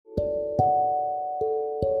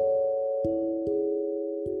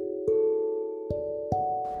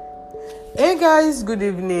Hey guys, good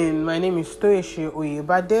evening. My name is Toyeshe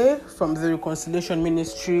Oyebade from the Reconciliation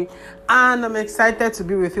Ministry, and I'm excited to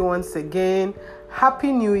be with you once again.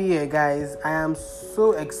 Happy New Year, guys. I am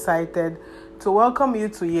so excited to welcome you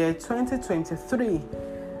to year 2023.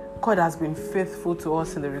 God has been faithful to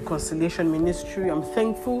us in the Reconciliation Ministry. I'm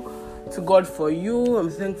thankful to God for you. I'm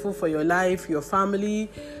thankful for your life, your family,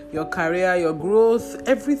 your career, your growth.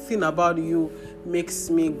 Everything about you makes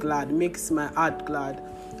me glad, makes my heart glad.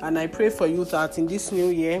 And I pray for you that in this new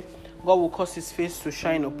year, God will cause His face to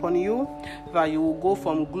shine upon you, that you will go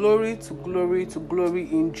from glory to glory to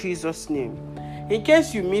glory in Jesus' name. In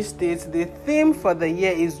case you missed it, the theme for the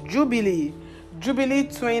year is Jubilee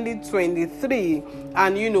 2023.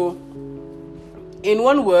 And in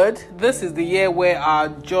one word, this is the year where our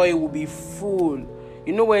joy will be full.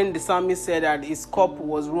 When the psalmist said that his cup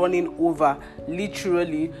was running over,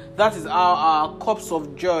 literally, that is how our cups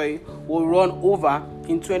of joy will run over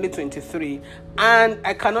in 2023. And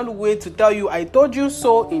I cannot wait to tell you, I told you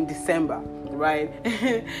so in December, right?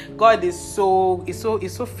 God is so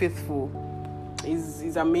faithful.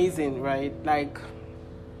 He's amazing, right? Like,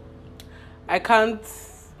 I can't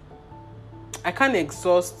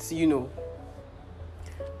exhaust,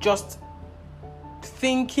 just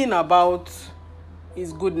thinking about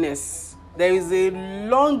His goodness. There is a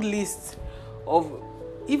long list of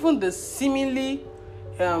even the seemingly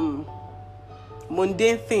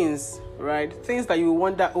mundane things, right? Things that you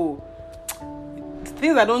wonder,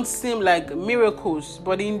 things that don't seem like miracles,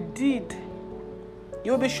 but indeed,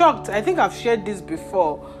 you'll be shocked. I think I've shared this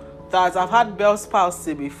before, that I've had Bell's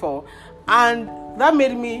palsy before, and that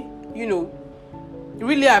made me,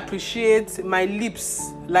 really appreciate my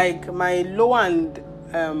lips, like my lower and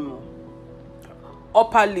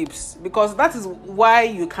upper lips, because that is why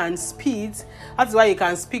you can speak. That's why you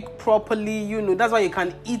can speak properly. That's why you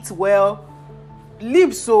can eat well.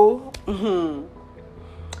 Lips,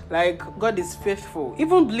 like, God is faithful.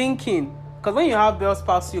 Even blinking, because when you have Bell's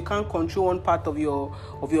palsy, you can't control one part of your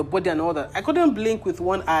body and all that. I couldn't blink with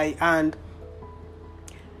one eye, and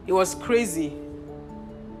it was crazy,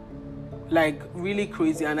 like really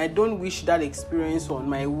crazy. And I don't wish that experience on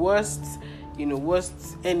my worst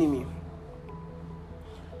enemy.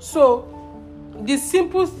 So the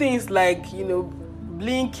simple things like,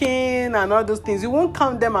 blinking and all those things, you won't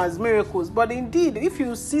count them as miracles. But indeed, if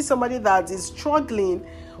you see somebody that is struggling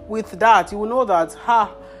with that, you will know that,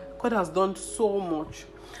 God has done so much.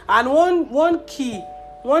 And one key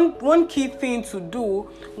thing to do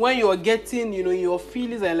when you're getting, your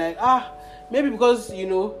feelings and like, maybe because,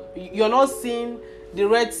 you're not seeing the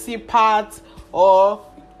Red Sea part, or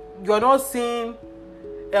you're not seeing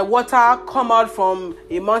water come out from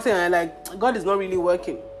a mountain, and like, God is not really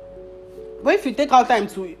working. But if you take out time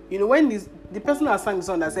to, when the person that sang the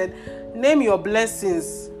song that said, name your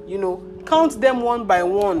blessings, count them one by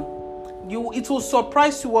one, it will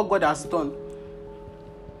surprise you what God has done.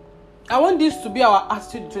 I want this to be our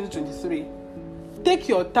attitude in 2023. Take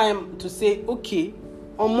your time to say, okay,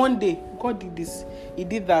 on Monday, God did this, He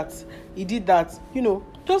did that.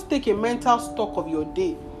 Just take a mental stock of your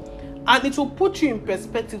day. And it will put you in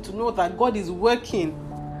perspective to know that God is working.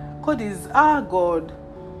 God is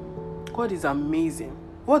amazing.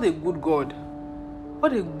 What a good God.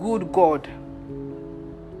 What a good God.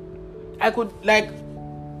 I could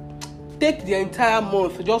take the entire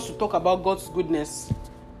month just to talk about God's goodness.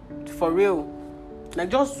 For real.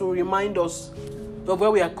 Just to remind us of where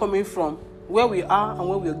we are coming from, where we are and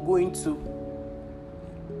where we are going to.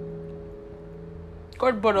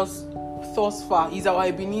 God brought us thus far. He's our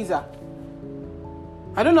Ebenezer.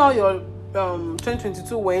 I don't know how your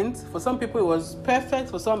 2022 went. For some people it was perfect.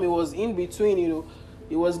 For some it was in between.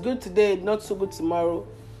 It was good today, not so good tomorrow.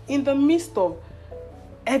 In the midst of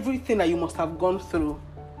everything that you must have gone through,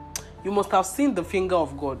 you must have seen the finger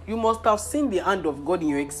of God. You must have seen the hand of God in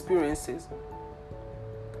your experiences.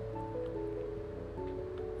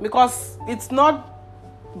 Because it's not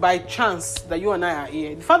by chance that you and I are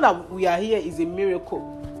here. The fact that we are here is a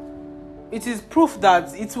miracle. It is proof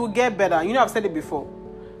that it will get better. I've said it before.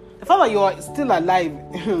 The fact that you are still alive,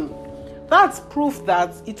 that's proof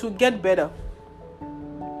that it will get better.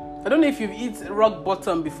 I don't know if you've hit rock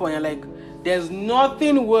bottom before and you're like, there's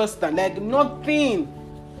nothing worse than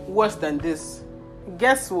this.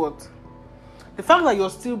 Guess what? The fact that you're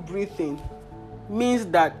still breathing means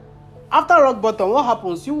that after rock bottom, what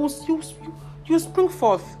happens? You spring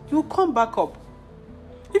forth. You come back up.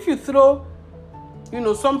 If you throw,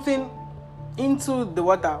 something into the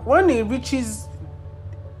water, when it reaches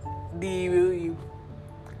the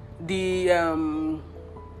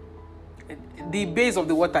base of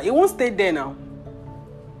the water, it won't stay there now,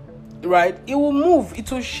 right? It will move,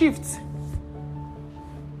 it will shift.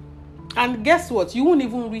 And guess what? You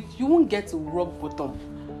won't get to rock bottom.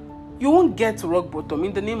 You won't get to rock bottom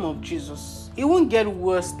in the name of Jesus. It won't get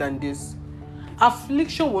worse than this.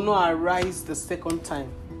 Affliction will not arise the second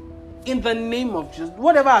time. In the name of Jesus.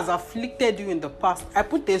 Whatever has afflicted you in the past, I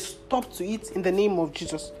put a stop to it in the name of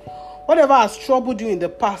Jesus. Whatever has troubled you in the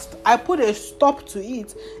past, I put a stop to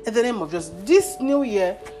it in the name of Jesus. This new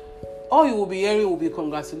year, all you will be hearing will be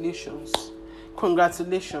congratulations.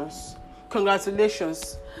 Congratulations.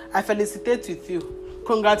 Congratulations. I felicitate with you.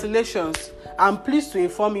 Congratulations. I'm pleased to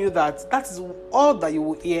inform you that is all that you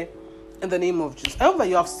will hear in the name of Jesus. I hope that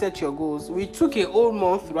you have set your goals. We took a whole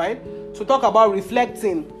month, right, to talk about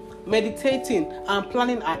reflecting, meditating, and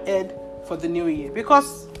planning ahead for the new year.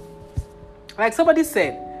 Because, like somebody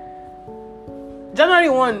said, January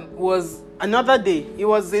 1 was another day. It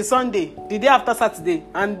was a Sunday, the day after Saturday.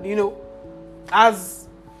 And, as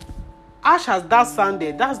harsh as that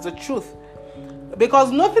sounded, that's the truth.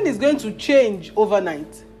 Because nothing is going to change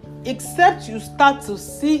overnight, except you start to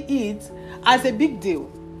see it as a big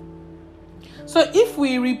deal. So if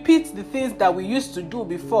we repeat the things that we used to do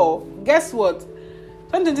before, guess what?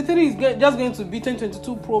 2023 is just going to be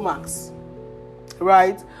 2022 Pro Max,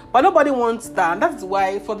 right? But nobody wants that. And that's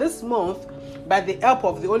why for this month, by the help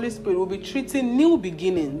of the Holy Spirit, we'll be treating new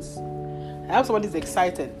beginnings. I hope somebody's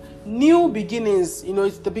excited. New beginnings,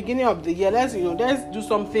 it's the beginning of the year. Let's do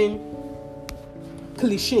something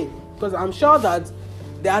cliche, because I'm sure that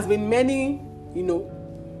there has been many,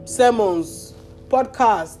 sermons,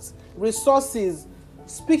 podcasts, resources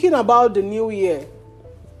speaking about the new year,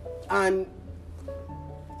 and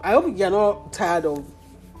I hope you're not tired of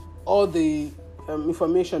all the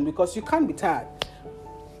information, because you can't be tired.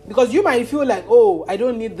 Because you might feel like, oh, I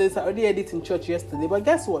don't need this, I already had it in church yesterday. But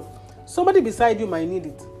guess what? Somebody beside you might need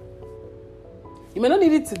it. You may not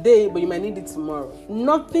need it today, but you might need it tomorrow.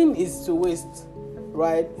 Nothing is to waste,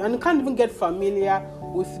 right? And you can't even get familiar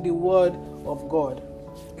with the word of God.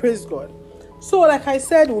 Praise God. So, like I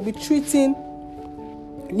said, we'll be treating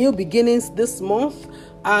new beginnings this month.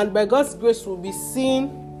 And by God's grace, we'll be seeing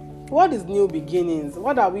what is new beginnings.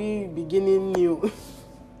 What are we beginning new?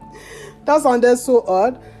 That sounded so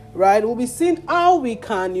odd, right? We'll be seeing how we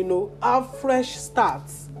can, have fresh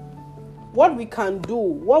starts. What we can do,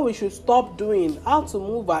 what we should stop doing, how to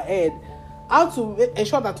move ahead, how to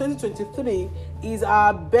ensure that 2023 is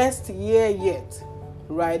our best year yet,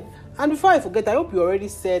 right? And before I forget, I hope you already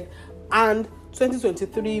said, and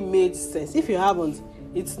 2023 made sense. If you haven't,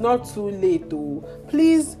 it's not too late to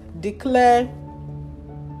please declare,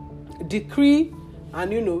 decree,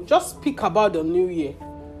 and just speak about the new year.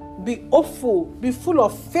 Be hopeful, be full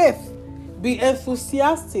of faith, be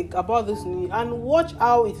enthusiastic about this new year, and watch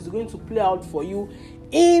how it is going to play out for you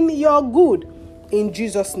in your good. In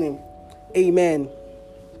Jesus' name, amen.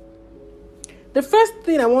 The first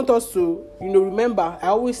thing I want us to, remember, I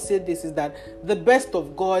always say this, is that the best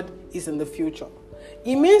of God is in the future.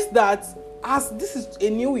 It means that as this is a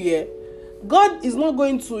new year, God is not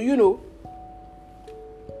going to,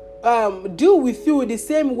 deal with you the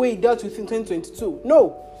same way He dealt with you in 2022.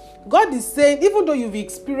 No. God is saying, even though you've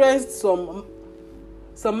experienced some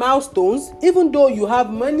milestones, even though you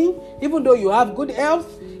have money, even though you have good health,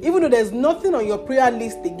 even though there's nothing on your prayer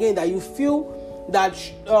list again that you feel that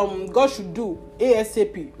God should do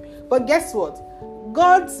ASAP. But guess what?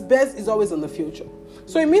 God's best is always in the future.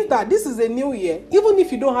 So it means that this is a new year. Even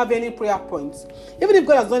if you don't have any prayer points, even if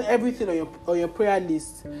God has done everything on your prayer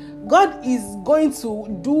list, God is going to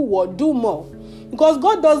do more. Because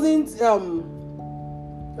God doesn't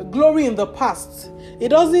glory in the past. It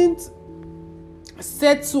doesn't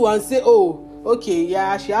settle and say, oh, okay,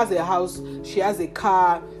 yeah, she has a house, she has a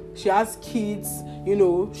car, she has kids,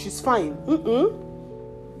 she's fine.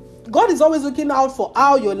 God is always looking out for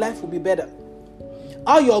how your life will be better,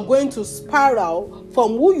 how you're going to spiral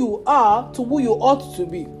from who you are to who you ought to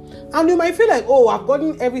be. And you might feel like, oh, I've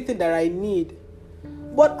gotten everything that I need.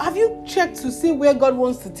 But have you checked to see where God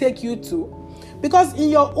wants to take you to? Because in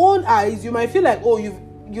your own eyes, you might feel like, oh,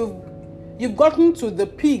 you've gotten to the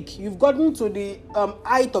peak, you've gotten to the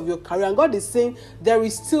height of your career, and God is saying there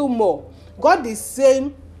is still more. God is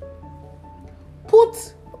saying,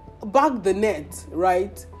 put back the net,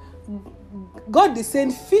 right? God is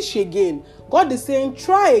saying, fish again. God is saying,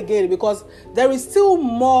 try again, because there is still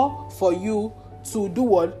more for you to do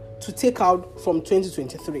what? To take out from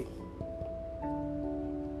 2023.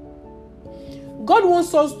 God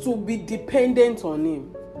wants us to be dependent on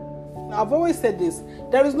Him. I've always said this.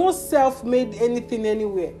 There is no self-made anything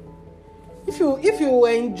anywhere. If you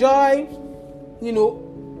enjoy,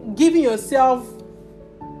 giving yourself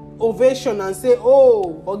ovation and say,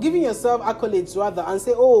 oh, or giving yourself accolades rather and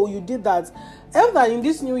say, oh, you did that. Ever in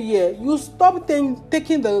this new year, you stop taking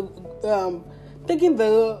the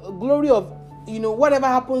glory of, whatever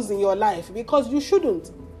happens in your life, because you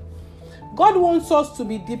shouldn't. God wants us to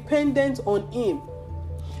be dependent on Him.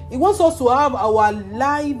 He wants us to have our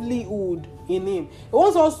livelihood in Him. He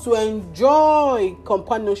wants us to enjoy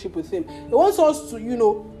companionship with Him. He wants us to,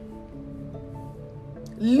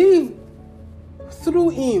 live through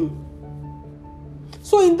Him.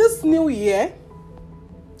 So in this new year,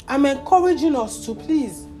 I'm encouraging us to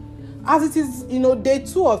please, as it is, day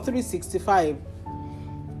 2 of 365,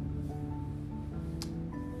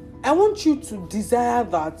 I want you to desire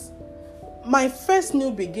that my first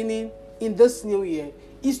new beginning in this new year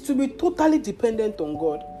is to be totally dependent on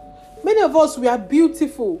God. Many of us, we are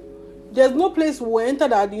beautiful. There's no place we will enter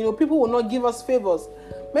that, people will not give us favors.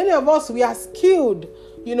 Many of us, we are skilled.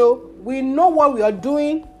 We know what we are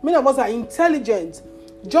doing. Many of us are intelligent.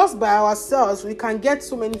 Just by ourselves, we can get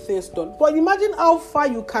so many things done. But imagine how far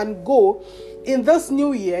you can go in this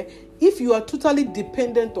new year if you are totally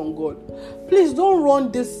dependent on God. Please don't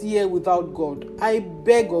run this year without God. I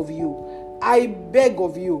beg of you. I beg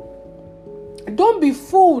of you. Don't be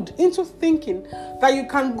fooled into thinking that you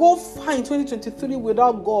can go far in 2023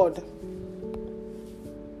 without God.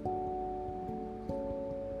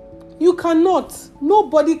 You cannot.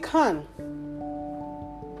 Nobody can.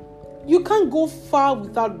 You can't go far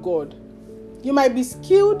without God. You might be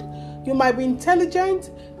skilled, you might be intelligent,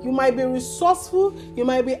 you might be resourceful, you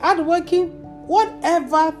might be hardworking,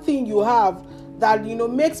 whatever thing you have that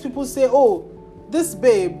makes people say, oh, this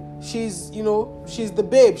babe, she's the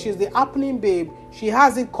babe, she's the happening babe, she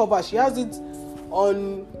has it covered, she has it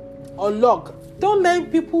on lock. Don't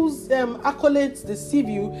let people's accolades deceive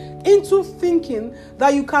you into thinking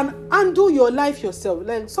that you can handle your life yourself.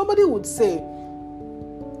 Like somebody would say,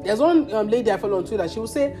 there's one lady I follow on Twitter, she would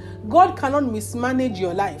say, God cannot mismanage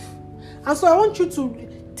your life. And so I want you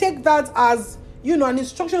to take that as, an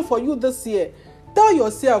instruction for you this year. Tell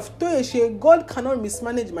yourself, God cannot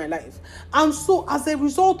mismanage my life. And so as a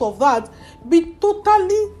result of that, be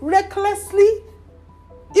totally, recklessly,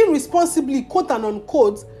 irresponsibly, quote and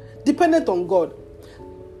unquote, dependent on God.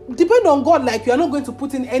 Depend on God like you are not going to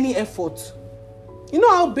put in any effort. You know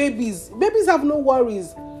how babies have no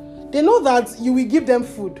worries. They know that you will give them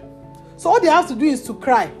food. So all they have to do is to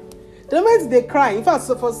cry. The moment they cry, in fact,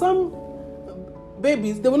 so for some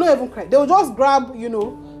babies, they will not even cry. They will just grab,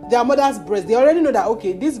 their mother's breast. They already know that,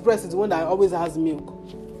 okay, this breast is the one that always has milk.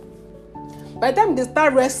 By the time they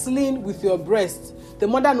start wrestling with your breast, the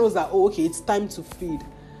mother knows that, oh, okay, it's time to feed.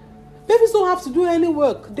 Babies don't have to do any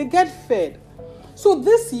work. They get fed. So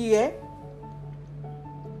this year,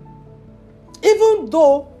 even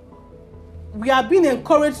though we are being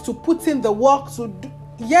encouraged to put in the work,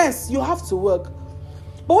 yes, you have to work.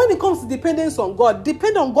 But when it comes to dependence on God,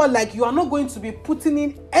 depend on God like you are not going to be putting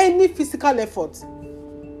in any physical effort.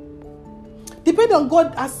 Depend on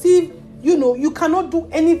God as if, you cannot do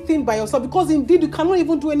anything by yourself, because indeed you cannot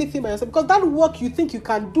even do anything by yourself, because that work you think you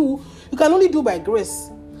can do, you can only do by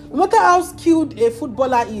grace. No matter how skilled a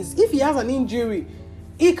footballer is, if he has an injury,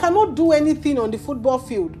 he cannot do anything on the football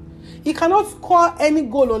field. He cannot score any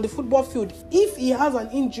goal on the football field if he has an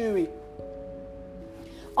injury.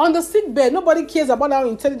 On the sick bed, nobody cares about how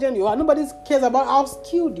intelligent you are. Nobody cares about how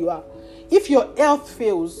skilled you are. If your health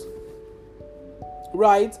fails,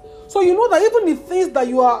 right? So you know that even the things that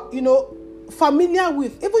you are, familiar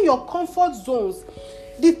with, even your comfort zones,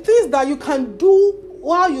 the things that you can do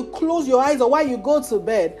while you close your eyes or while you go to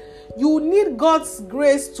bed, you need God's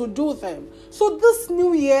grace to do them. So this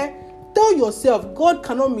new year, tell yourself, God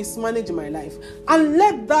cannot mismanage my life. And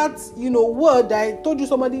let that, word that I told you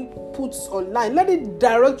somebody puts online, let it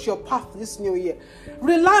direct your path this new year.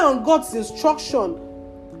 Rely on God's instruction.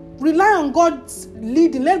 Rely on God's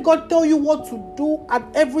leading. Let God tell you what to do at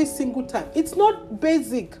every single time. It's not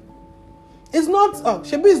basic. It's not,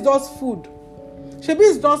 Shebi is just food. Shebi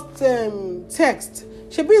is just text.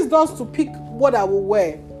 Shebi is just to pick what I will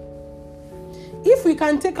wear. If we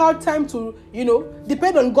can take our time to,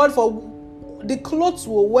 depend on God for the clothes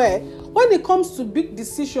we'll wear, when it comes to big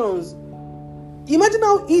decisions, imagine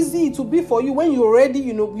how easy it will be for you when you're already,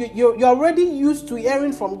 you're already used to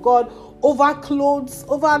hearing from God over clothes,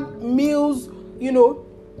 over meals,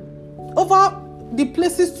 over the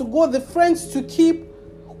places to go, the friends to keep.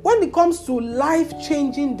 When it comes to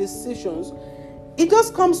life-changing decisions, it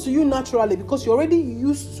just comes to you naturally because you're already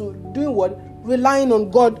used to doing what? Relying on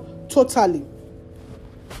God totally.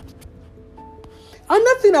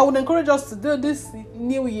 Another thing I would encourage us to do this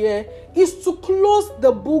new year is to close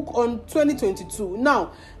the book on 2022.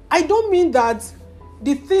 Now, I don't mean that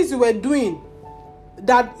the things you were doing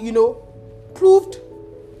that, proved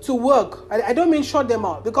to work. I don't mean shut them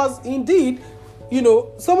out, because indeed,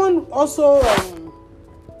 someone also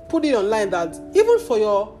put it online that even for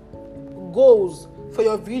your goals, for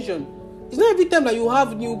your vision, it's not every time that you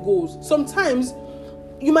have new goals. Sometimes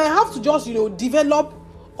you might have to just, develop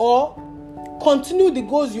or continue the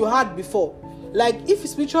goals you had before. Like if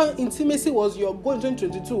spiritual intimacy was your goal in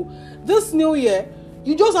 2022, this new year,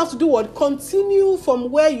 you just have to do what? Continue from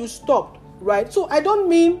where you stopped, right? So I don't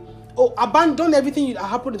mean, abandon everything that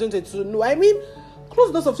happened in 2022. No, I mean, close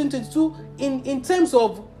the doors of 2022 in terms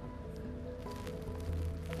of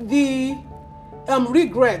the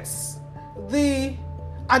regrets, the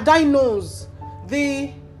I knows,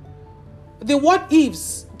 the what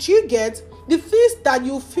ifs. Do you get the things that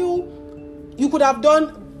you feel you could have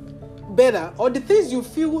done better, or the things you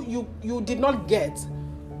feel you did not get?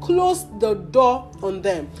 Close the door on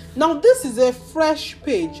them. Now this is a fresh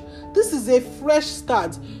page. This is a fresh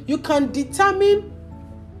start. You can determine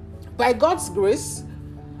by God's grace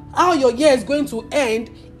how your year is going to end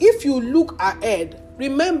if you look ahead.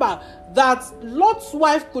 Remember that Lot's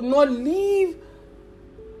wife could not leave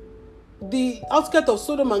the outskirts of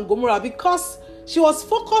Sodom and Gomorrah because she was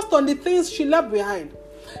focused on the things she left behind.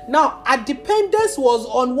 Now, her dependence was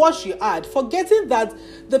on what she had, forgetting that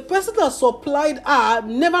the person that supplied her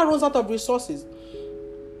never runs out of resources.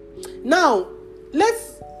 Now,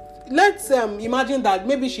 let's imagine that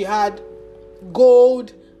maybe she had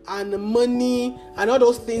gold and money and all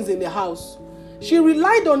those things in the house. She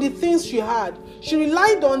relied on the things she had. She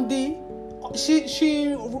relied on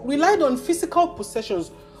she relied on physical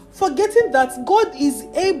possessions, forgetting that God is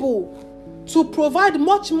able to provide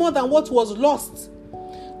much more than what was lost.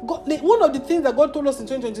 God, one of the things that God told us in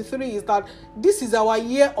 2023 is that this is our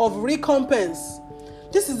year of recompense.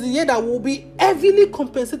 This is the year that will be heavily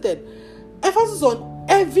compensated. Emphasis on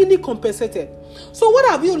heavily compensated. So what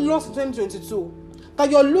have you lost in 2022 that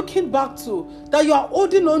you're looking back to, that you are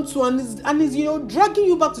holding on to, and is dragging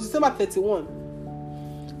you back to December 31?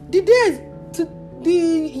 The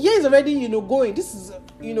year is already going. This is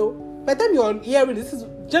by the time you're hearing this is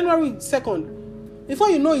January 2nd. Before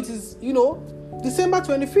you know it is December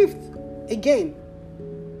 25th again.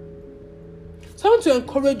 So I want to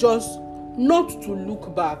encourage us not to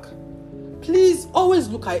look back. Please always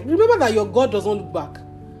look at it. Remember that your God does not look back.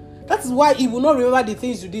 That is why He will not remember the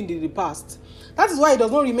things you did in the past. That is why He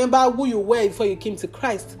does not remember who you were before you came to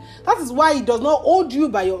Christ. That is why He does not hold you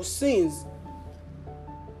by your sins.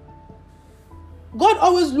 God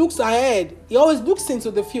always looks ahead. He always looks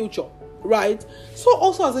into the future, right? So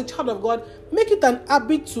also as a child of God, make it an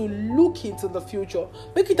habit to look into the future.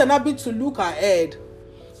 Make it an habit to look ahead.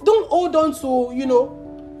 Don't hold on to,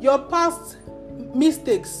 your past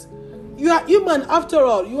mistakes. You are human after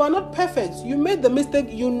all. You are not perfect. You made the mistake.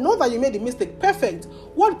 You know that you made the mistake. Perfect.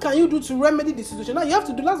 What can you do to remedy the situation? Now you have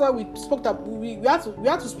to do. That's why we spoke that we had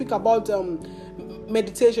to speak about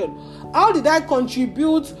meditation. How did I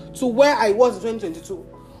contribute to where I was in 2022?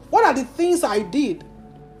 What are the things I did?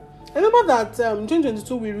 I remember that in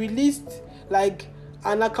 2022 we released like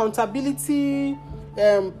an accountability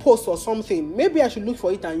post or something. Maybe I should look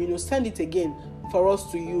for it and send it again for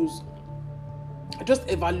us to use. Just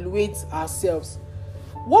evaluate ourselves.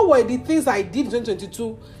 What were the things I did in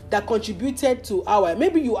 2022 that contributed to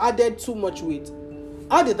maybe you added too much weight?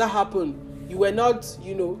 How did that happen? You were not,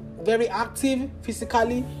 very active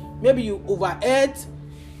physically. Maybe you overate,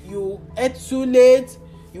 you ate too late,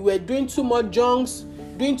 you were doing too much junks,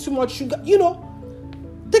 doing too much sugar.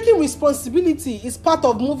 Taking responsibility is part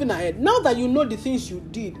of moving ahead. Now that you know the things you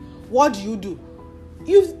did, what do?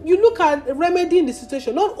 You look at remedying the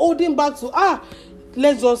situation, not holding back to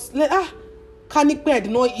Kanikpe, I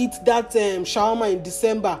did not eat that shawarma in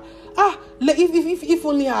December. If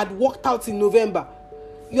only I had worked out in November.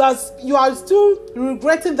 You are still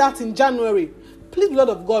regretting that in January. Please, Lord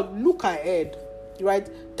of God, look ahead, right?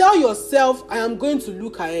 Tell yourself, I am going to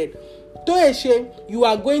look ahead. Toeshe, you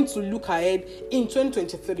are going to look ahead in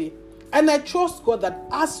 2023. And I trust God that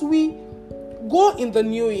as we go in the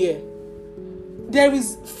new year, there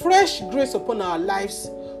is fresh grace upon our lives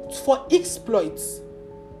for exploits.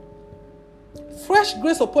 Fresh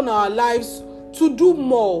grace upon our lives to do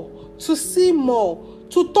more, to see more,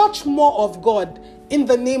 to touch more of God in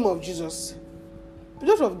the name of Jesus.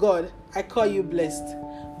 Beloved of God, I call you blessed.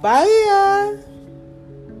 Bye.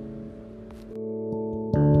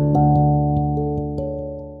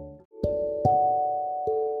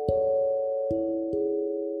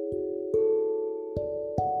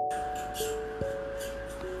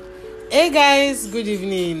 Hey guys, good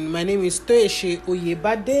evening. My name is Toyeshe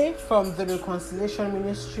Oyebade from the Reconciliation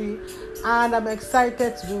Ministry, and I'm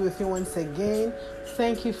excited to be with you once again.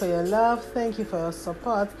 Thank you for your love. Thank you for your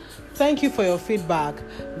support. Thank you for your feedback.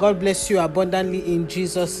 God bless you abundantly in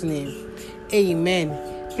Jesus' name. Amen.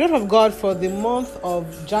 Word of God for the month of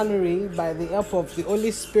January, by the help of the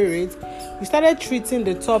Holy Spirit, we started treating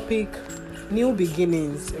the topic new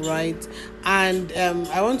beginnings, right? And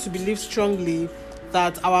I want to believe strongly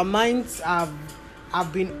that our minds have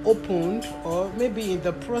been opened, or maybe in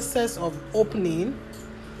the process of opening,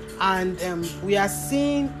 and we are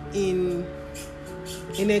seeing in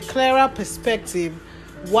a clearer perspective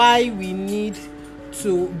why we need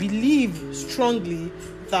to believe strongly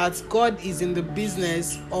that God is in the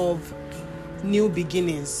business of new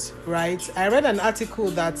beginnings, right? I read an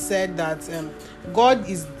article that said that God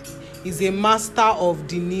is a master of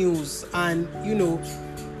the news, and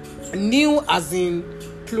new as in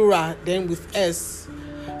plural, then with S.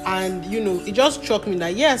 And it just struck me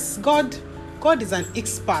that yes, God is an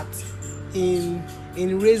expert in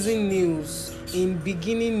raising news, in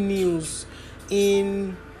beginning news,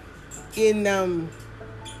 in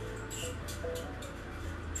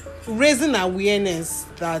raising awareness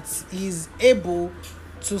that He's able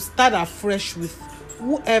to start afresh with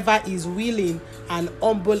whoever is willing and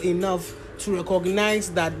humble enough to recognize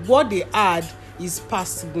that what they had is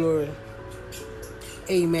past glory.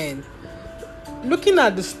 Amen. Looking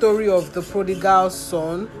at the story of the prodigal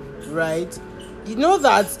son, right? You know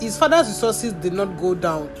that his father's resources did not go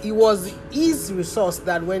down. It was his resource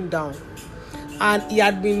that went down. And he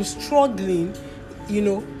had been struggling,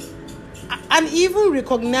 and even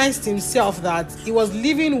recognized himself that he was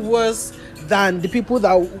living worse than the people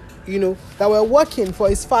that were working for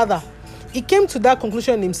his father. He came to that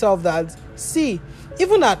conclusion himself that, see,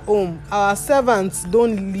 even at home, our servants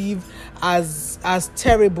don't live as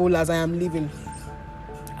terrible as I am living.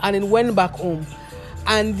 And he went back home.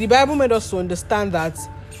 And the Bible made us to understand that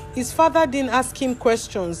his father didn't ask him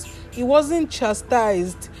questions. He wasn't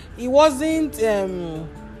chastised. He wasn't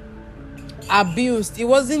abused. He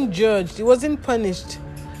wasn't judged. He wasn't punished.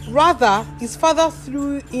 Rather, his father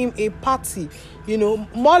threw him a party,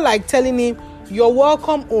 more like telling him, you're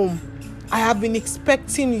welcome home. I have been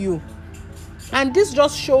expecting you. And this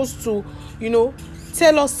just shows to,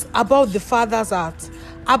 tell us about the Father's heart,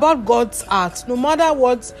 about God's heart. No matter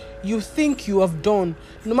what you think you have done,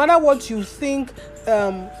 no matter what you think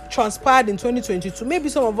transpired in 2022, maybe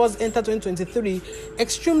some of us enter 2023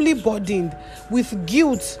 extremely burdened with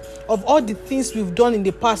guilt of all the things we've done in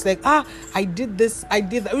the past, like, I did this, I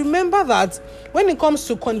did that. Remember that when it comes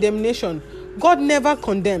to condemnation, God never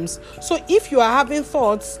condemns. So if you are having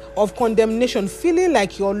thoughts of condemnation, feeling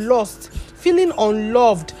like you're lost, feeling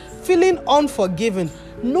unloved, feeling unforgiven,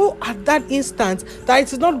 know at that instant that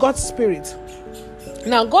it is not God's spirit.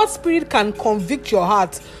 Now, God's spirit can convict your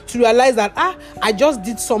heart to realize that, I just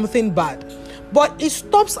did something bad. But it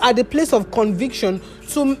stops at the place of conviction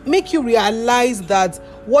to make you realize that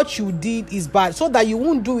what you did is bad, so that you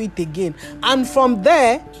won't do it again. And from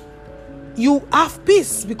there, you have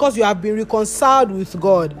peace because you have been reconciled with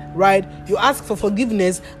God, right? You ask for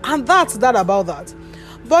forgiveness, and that's that about that.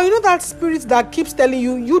 But that spirit that keeps telling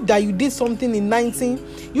you that you did something in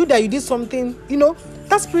 19, you that you did something,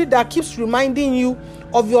 that spirit that keeps reminding you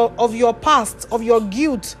of your past, of your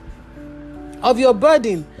guilt, of your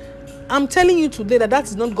burden. I'm telling you today that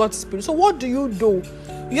is not God's spirit. So what do?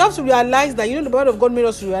 You have to realize that, the word of God made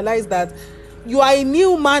us to realize that you are a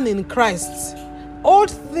new man in Christ.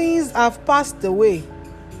 Old things have passed away.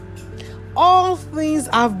 All things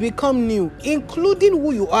have become new, including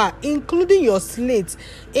who you are, including your slate,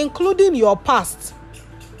 including your past.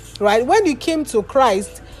 Right? When you came to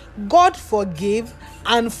Christ, God forgave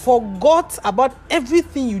and forgot about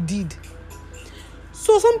everything you did.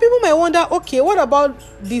 So some people might wonder, okay, what about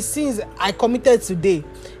the sins I committed today?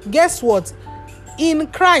 Guess what? In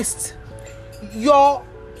Christ, your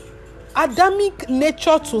Adamic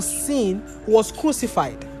nature to sin was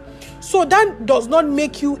crucified. So that does not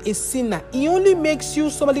make you a sinner. It only makes you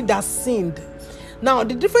somebody that sinned. Now,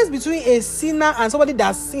 the difference between a sinner and somebody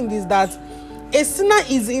that sinned is that a sinner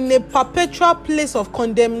is in a perpetual place of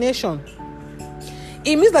condemnation.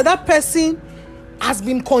 It means that person has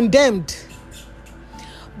been condemned.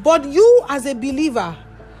 But you, as a believer,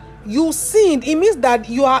 you sinned. It means that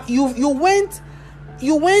you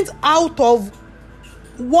went out of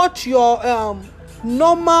what your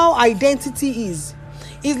normal identity is.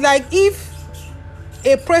 It's like if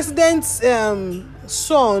a president's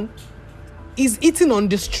son is eating on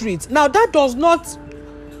the street. Now that does not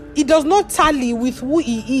tally with who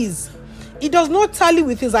he is. it does not tally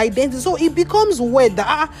with his identity. So it becomes weird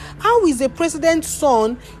that how is a president's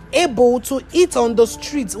son able to eat on the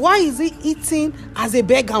streets? Why is he eating as a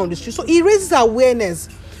beggar on the street? So it raises awareness.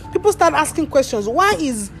 People start asking questions. Why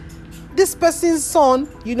is this person's son,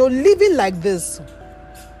 living like this?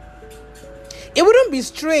 It wouldn't be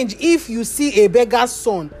strange if you see a beggar's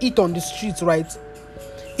son eat on the streets, right?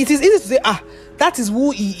 It is easy to say, that is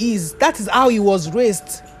who he is. That is how he was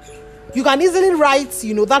raised. You can easily write,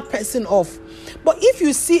 that person off. But if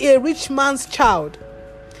you see a rich man's child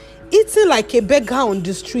eating like a beggar on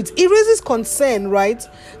the street, it raises concern, right?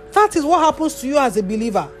 That is what happens to you as a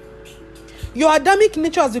believer. Your Adamic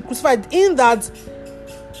nature has been crucified, in that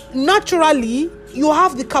naturally you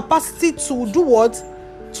have the capacity to do what?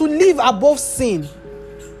 To live above sin.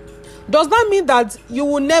 Does that mean that you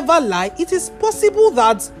will never lie? It is possible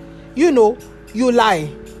that, you lie.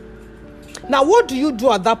 Now, what do you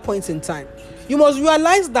do at that point in time? You must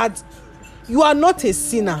realize that you are not a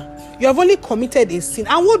sinner. You have only committed a sin.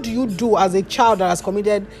 And what do you do as a child that has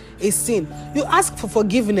committed a sin? You ask for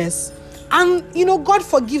forgiveness. And, God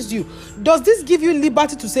forgives you. Does this give you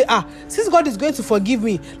liberty to say, since God is going to forgive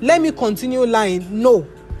me, let me continue lying? No.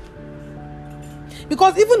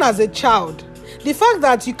 Because even as a child, the fact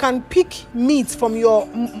that you can pick meat from your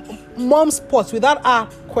mom's pot without her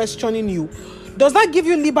questioning you, does that give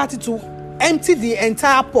you liberty to empty the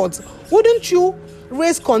entire pot? Wouldn't you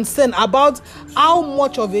raise concern about how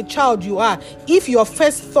much of a child you are if your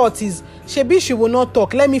first thought is, Shebi, she will not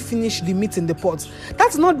talk, let me finish the meat in the pot?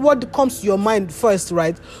 That's not what comes to your mind first,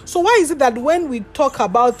 right? So why is it that when we talk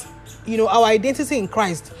about, our identity in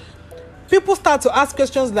Christ, people start to ask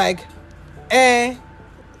questions like,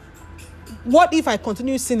 what if I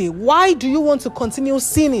continue sinning? Why do you want to continue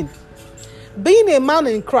sinning? Being a man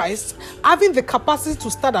in Christ, having the capacity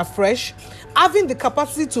to start afresh, having the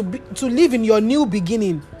capacity to live in your new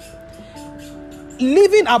beginning,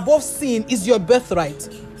 living above sin is your birthright.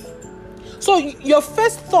 So your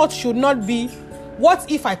first thought should not be,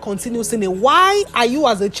 what if I continue sinning? Why are you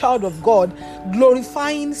as a child of God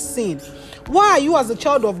glorifying sin? Why are you as a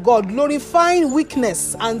child of God glorifying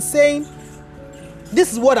weakness and saying,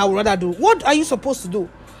 this is what I would rather do? What are you supposed to do?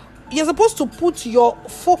 You're supposed to put your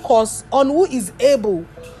focus on who is able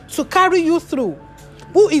to carry you through,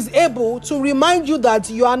 who is able to remind you that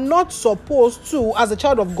you are not supposed to, as a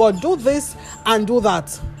child of God, do this and do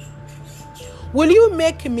that. Will you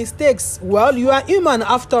make mistakes? Well, you are human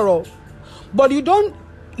after all, but you don't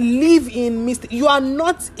live in mistakes. You are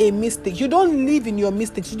not a mistake. You don't live in your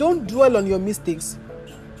mistakes. You don't dwell on your mistakes.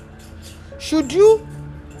 Should you,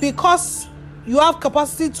 because you have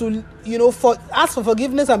capacity to, ask for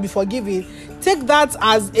forgiveness and be forgiven, take that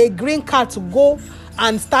as a green card to go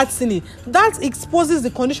and start sinning? That exposes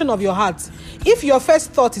the condition of your heart. If your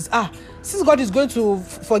first thought is, since God is going to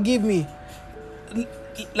forgive me,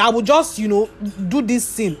 I will just, do this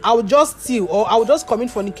sin. I will just steal, or I will just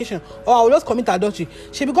commit fornication, or I will just commit adultery.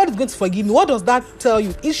 Maybe God is going to forgive me. What does that tell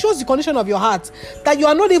you? It shows the condition of your heart, that you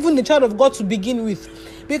are not even the child of God to begin with.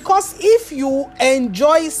 Because if you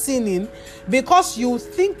enjoy sinning because you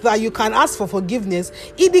think that you can ask for forgiveness,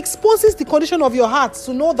 it exposes the condition of your heart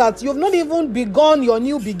to know that you have not even begun your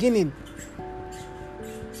new beginning.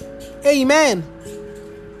 Amen.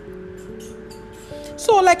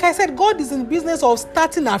 So, like I said, God is in the business of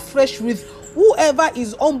starting afresh with whoever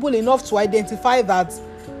is humble enough to identify that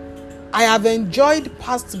I have enjoyed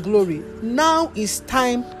past glory. Now is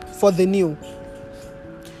time for the new.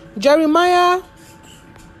 Jeremiah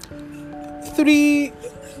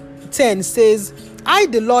 3:10 says, I,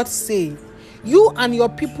 the Lord, say, you and your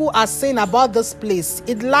people are saying about this place,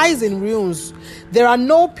 it lies in ruins. There are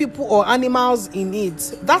no people or animals in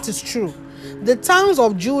it. That is true. The towns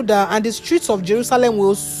of Judah and the streets of Jerusalem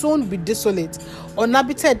will soon be desolate,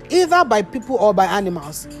 uninhabited either by people or by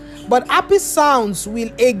animals. But happy sounds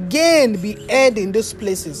will again be heard in these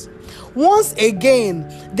places. Once again,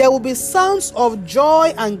 there will be sounds of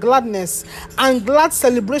joy and gladness, and glad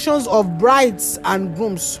celebrations of brides and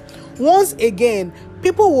grooms. Once again,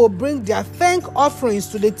 people will bring their thank offerings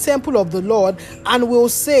to the temple of the Lord and will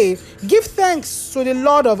say, give thanks to the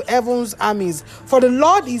Lord of heaven's armies, for the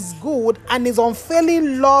Lord is good and his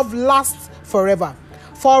unfailing love lasts forever.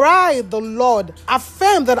 For I, the Lord,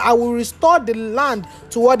 affirm that I will restore the land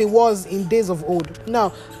to what it was in days of old.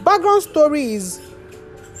 Now, background story is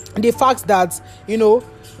the fact that,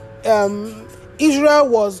 Israel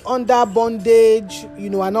was under bondage,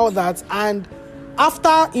 and all that. And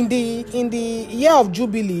after, in the year of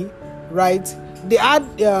Jubilee, right, they had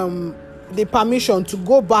the permission to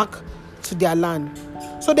go back to their land.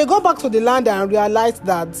 So they go back to the land and realize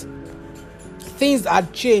that things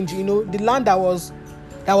had changed. The land that was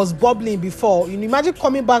that was bubbling before, imagine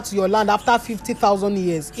coming back to your land after 50,000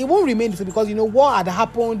 years. It won't remain the same because war had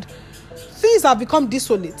happened. Things have become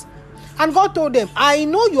desolate. And God told them, I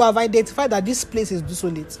know you have identified that this place is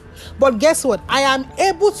desolate, but guess what? I am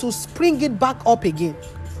able to spring it back up again.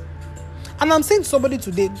 And I'm saying to somebody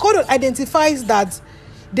today, God identifies that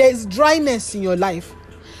there is dryness in your life.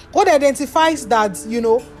 God identifies that,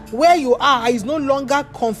 where you are is no longer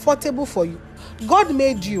comfortable for you. God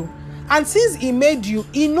made you. And since He made you,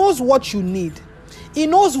 He knows what you need. He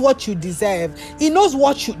knows what you deserve. He knows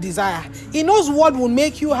what you desire. He knows what will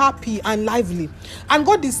make you happy and lively. And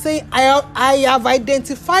God is saying, I have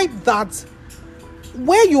identified that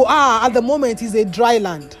where you are at the moment is a dry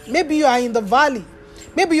land. Maybe you are in the valley.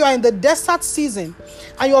 Maybe you are in the desert season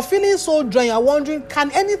and you're feeling so dry. You're wondering,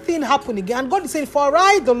 can anything happen again? And God is saying, for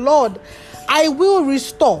I, the Lord, I will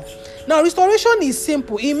restore. Now, restoration is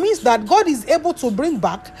simple. It means that God is able to bring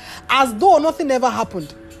back as though nothing ever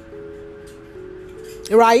happened.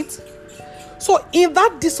 Right? So in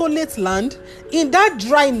that desolate land, in that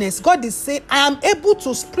dryness, God is saying, I am able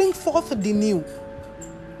to spring forth the new.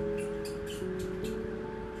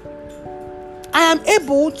 I am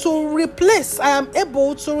able to replace. I am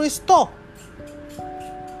able to restore.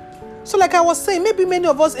 So like I was saying, maybe many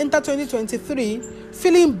of us enter 2023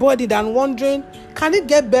 feeling burdened and wondering, can it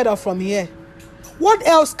get better from here? What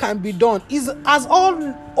else can be done? Has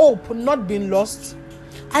all hope not been lost?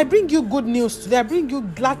 I bring you good news today. I bring you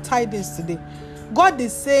glad tidings today. God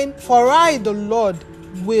is saying, for I, the Lord,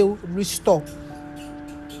 will restore.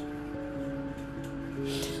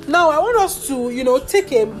 Now, I want us to,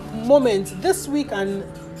 take a moment this week and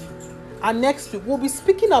next week. We'll be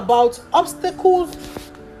speaking about obstacles,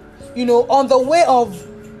 on the way of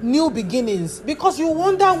new beginnings. Because you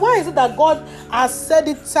wonder, why is it that God has said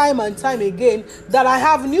it time and time again that I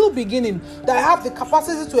have new beginning, that I have the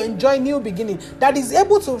capacity to enjoy new beginning, that is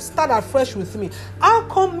able to start afresh with me? How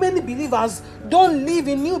come many believers don't live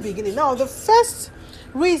in new beginning? Now, the first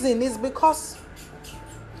reason is because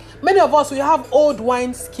many of us, we have old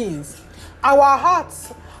wine skins. Our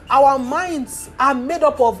hearts, our minds are made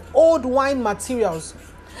up of old wine materials.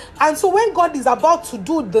 And so when God is about to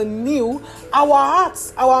do the new, our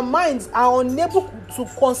hearts, our minds are unable to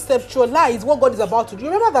conceptualize what God is about to do.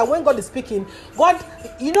 Remember that when God is speaking, God,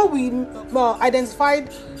 we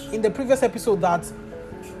identified in the previous episode that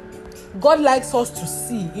God likes us to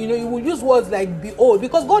see. He will use words like behold,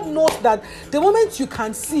 because God knows that the moment you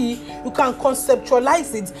can see, you can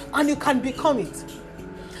conceptualize it and you can become it.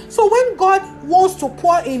 So when God wants to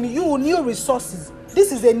pour in you new resources,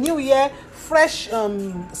 this is a new year, fresh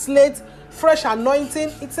slate, fresh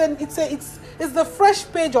anointing. It's the fresh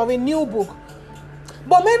page of a new book.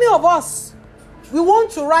 But many of us, we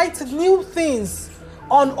want to write new things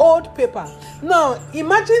on old paper. Now,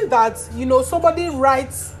 imagine that, somebody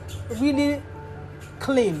writes really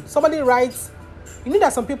clean. Somebody writes,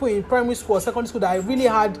 there's some people in primary school or secondary school that really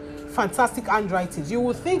had fantastic handwritings. You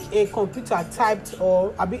would think a computer typed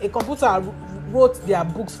or a computer wrote their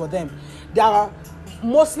books for them. They are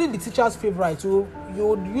mostly the teacher's favorite. You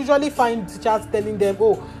would usually find teachers telling them,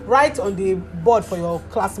 write on the board for your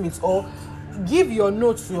classmates or give your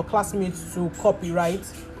notes to your classmates to copy, right?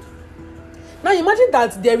 Now imagine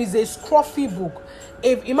that there is a scruffy book.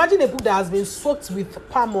 Imagine a book that has been soaked with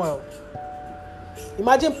palm oil.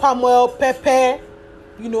 Imagine palm oil, pepper,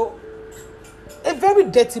 a very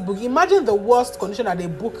dirty book. Imagine the worst condition that a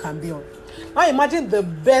book can be on. Now imagine the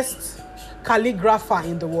best calligrapher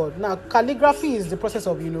in the world. Now calligraphy is the process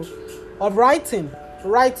of of writing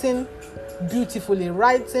beautifully,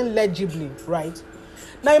 writing legibly, right?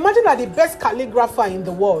 Now imagine that the best calligrapher in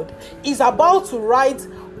the world is about to write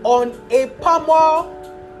on a palm oil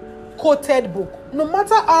coated book. No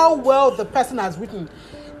matter how well the person has written,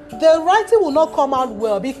 the writing will not come out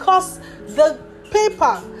well because the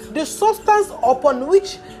paper, the substance upon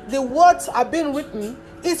which the words are being written,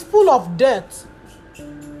 is full of dirt.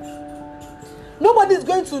 Nobody is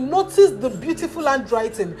going to notice the beautiful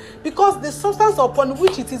handwriting because the substance upon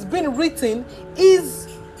which it is being written is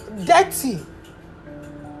dirty.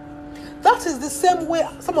 That is the same way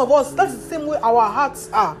some of us, that's the same way our hearts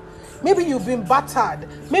are. Maybe you've been battered.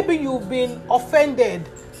 Maybe you've been offended.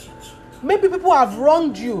 Maybe people have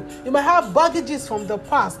wronged you. You might have baggages from the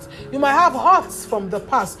past. You might have hurts from the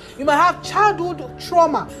past. You might have childhood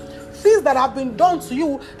trauma. Things that have been done to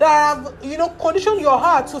you that have, conditioned your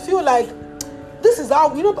heart to feel like this is how,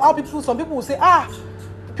 how some people will say,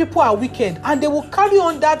 people are wicked. And they will carry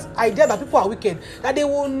on that idea that people are wicked. That they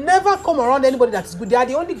will never come around anybody that is good. They are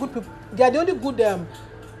the only good people. They are the only good,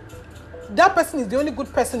 that person is the only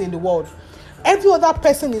good person in the world. Every other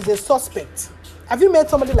person is a suspect. Have you met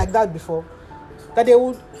somebody like that before? that they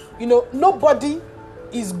would, nobody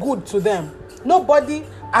is good to them. Nobody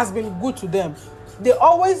has been good to them. They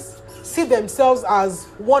always see themselves as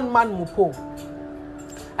one-man mopo.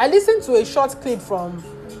 I listened to a short clip from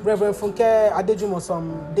Reverend Funke Adejumo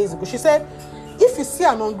some days ago. She said, if you see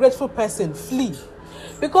an ungrateful person, flee.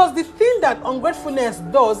 Because the thing that ungratefulness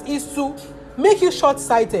does is to make you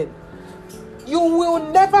short-sighted. You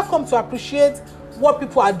will never come to appreciate what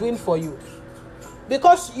people are doing for you.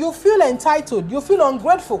 Because you feel entitled, you feel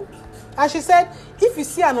ungrateful. And she said, if you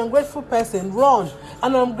see an ungrateful person, run.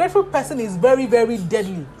 An ungrateful person is very, very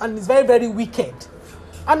deadly and is very, very wicked.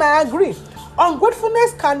 And I agree.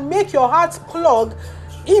 Ungratefulness can make your heart clog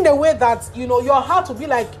in a way that, your heart will be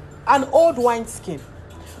like an old wineskin.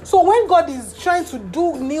 So when God is trying to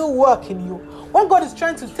do new work in you, when God is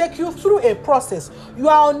trying to take you through a process, you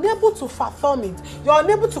are unable to fathom it. You are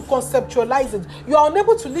unable to conceptualize it. You are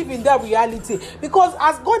unable to live in that reality. Because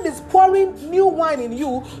as God is pouring new wine in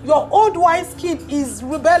you, your old wineskin is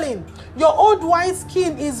rebelling. Your old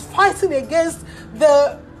wineskin is fighting against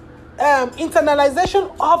the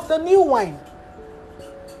internalization of the new wine.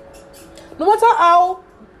 No matter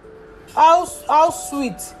how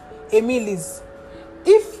sweet a meal is,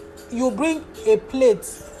 if you bring a plate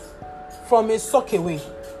from a sock away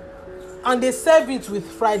and they serve it with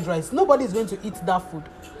fried rice, nobody is going to eat that food.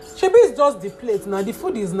 Maybe it's just the plate. Now the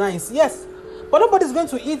food is nice, yes, but nobody is going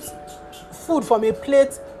to eat food from a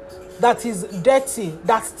plate that is dirty,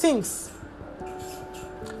 that stinks.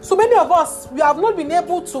 So many of us, we have not been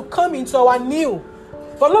able to come into our new,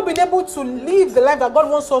 we have not been able to live the life that God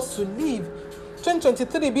wants us to live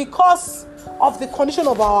 2023 because of the condition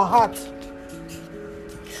of our heart.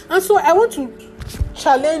 And so I want to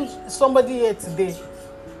challenge somebody here today.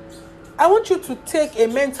 I want you to take a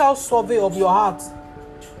mental survey of your heart.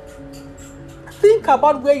 Think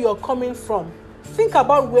about where you're coming from. Think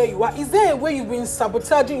about where you are. Is there a way you've been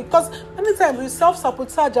sabotaging? Because many times we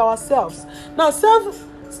self-sabotage ourselves. Now,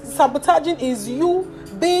 self-sabotaging is you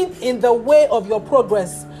being in the way of your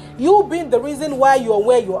progress. You being the reason why you're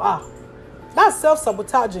where you are. That's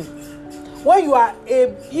self-sabotaging. When you are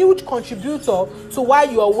a huge contributor to why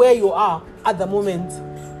you are where you are at the moment.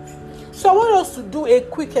 So I want us to do a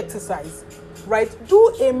quick exercise, right?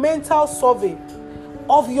 Do a mental survey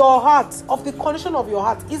of your heart, of the condition of your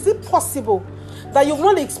heart. Is it possible that you've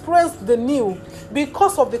not experienced the new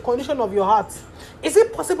because of the condition of your heart? Is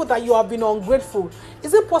it possible that you have been ungrateful?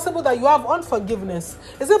 Is it possible that you have unforgiveness?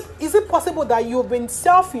 Is it possible that you've been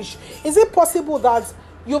selfish? Is it possible that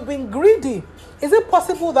you've been greedy? Is it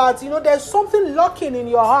possible that there's something lurking in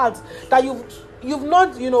your heart that you've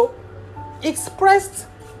not expressed,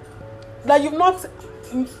 that you've not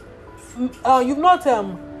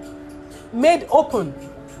made open?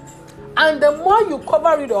 And the more you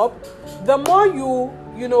cover it up, the more you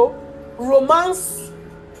romance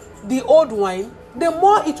the old wine, the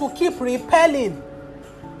more it will keep repelling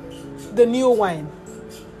the new wine.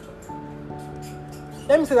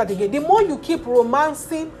 Let me say that again. The more you keep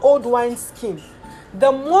romancing old wine skin,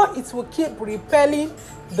 the more it will keep repelling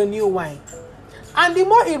the new wine. And the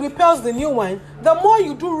more it repels the new wine, the more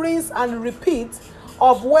you do rinse and repeat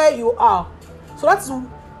of where you are. So that's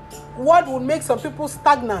what would make some people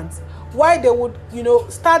stagnant. Why they would,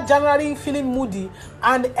 start January feeling moody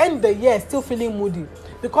and end the year still feeling moody.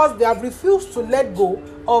 Because they have refused to let go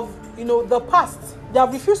of, the past. They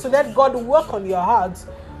have refused to let God work on your heart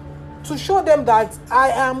to show them that I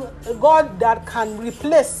am a God that can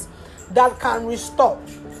replace, that can restore.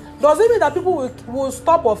 Does it mean that people will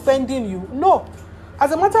stop offending you? No.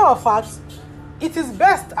 As a matter of fact, it is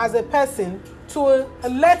best as a person to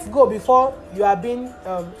let go before you are being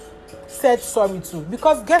said sorry to.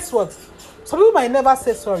 Because guess what? Some people might never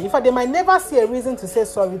say sorry. In fact, they might never see a reason to say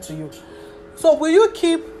sorry to you. So will you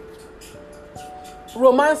keep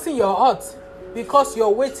romancing your heart because you're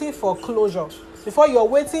waiting for closure? Because you're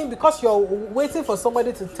waiting for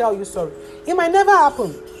somebody to tell you sorry. It might never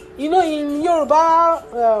happen. In Yoruba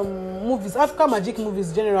movies, African magic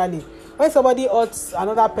movies generally, when somebody hurts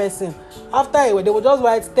another person, after a while, they will just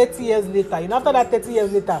write 30 years later. After that 30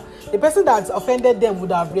 years later, the person that offended them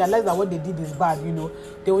would have realized that what they did is bad.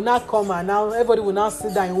 They will not come and now everybody will now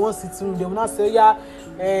sit down in one sitting room. They will not say,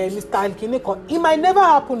 Mr. Alkineko. It might never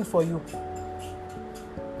happen for you.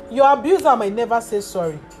 Your abuser might never say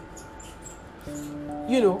sorry.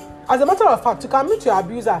 As a matter of fact, you can meet your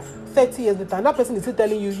abuser 30 years later and that person is still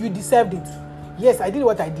telling you, you deserved it. Yes, I did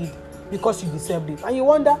what I did because you deserved it. And you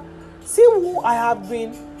wonder, see who I have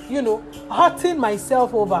been, hurting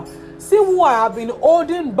myself over. See who I have been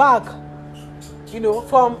holding back,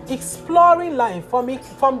 from exploring life,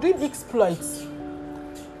 from doing exploits.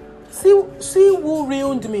 See who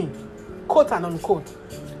ruined me. quote and unquote.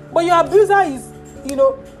 But your abuser is,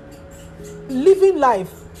 living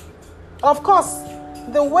life. Of course,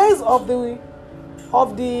 the ways of the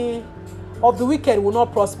wicked will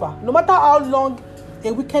not prosper. No matter how long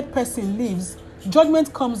a wicked person lives,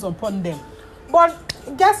 judgment comes upon them. But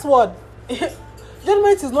guess what?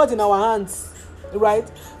 Judgment is not in our hands, right?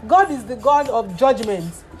 God is the God of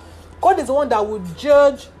judgment. God is the one that will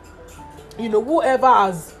judge, whoever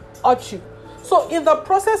has hurt you. So in the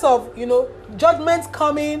process of, judgment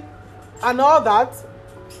coming and all that,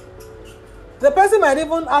 the person might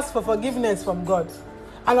even ask for forgiveness from God.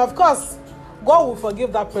 And of course, God will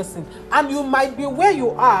forgive that person. And you might be where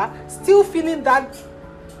you are, still feeling that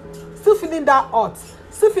hurt,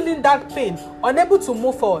 still feeling that pain, unable to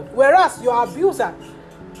move forward. Whereas your abuser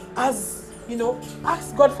has,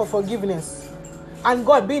 asked God for forgiveness. And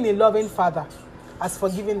God, being a loving father, has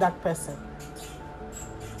forgiven that person.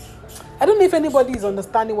 I don't know if anybody is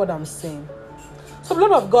understanding what I'm saying. So,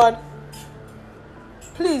 Lord of God,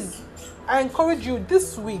 please, I encourage you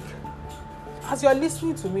this week, as you are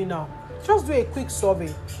listening to me now, just do a quick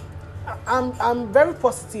survey. I'm very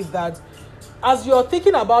positive that as you're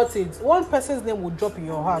thinking about it, one person's name will drop in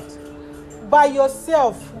your heart. By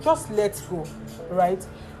yourself, just let go, right?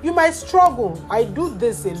 You might struggle. I do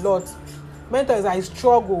this a lot. Many times I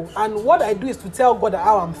struggle, and what I do is to tell God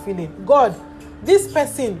how I'm feeling. God, this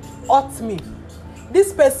person hurt me.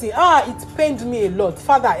 This person, it pained me a lot.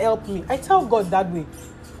 Father, help me. I tell God that way.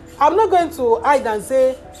 I'm not going to hide and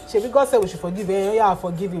say, Shebi, God said we should forgive him. Yeah, I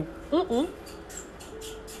forgive him.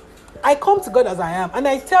 I come to God as I am, and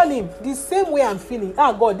I tell him the same way I'm feeling.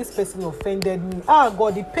 God, this person offended me.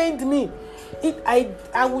 God, it pained me.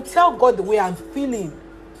 I will tell God the way I'm feeling,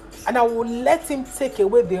 and I will let him take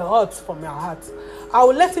away the hurt from my heart. I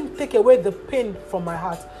will let him take away the pain from my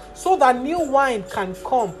heart, so that new wine can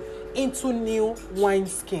come into new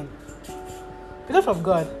wineskin. Beloved of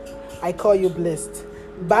God, I call you blessed.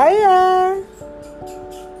 Bye.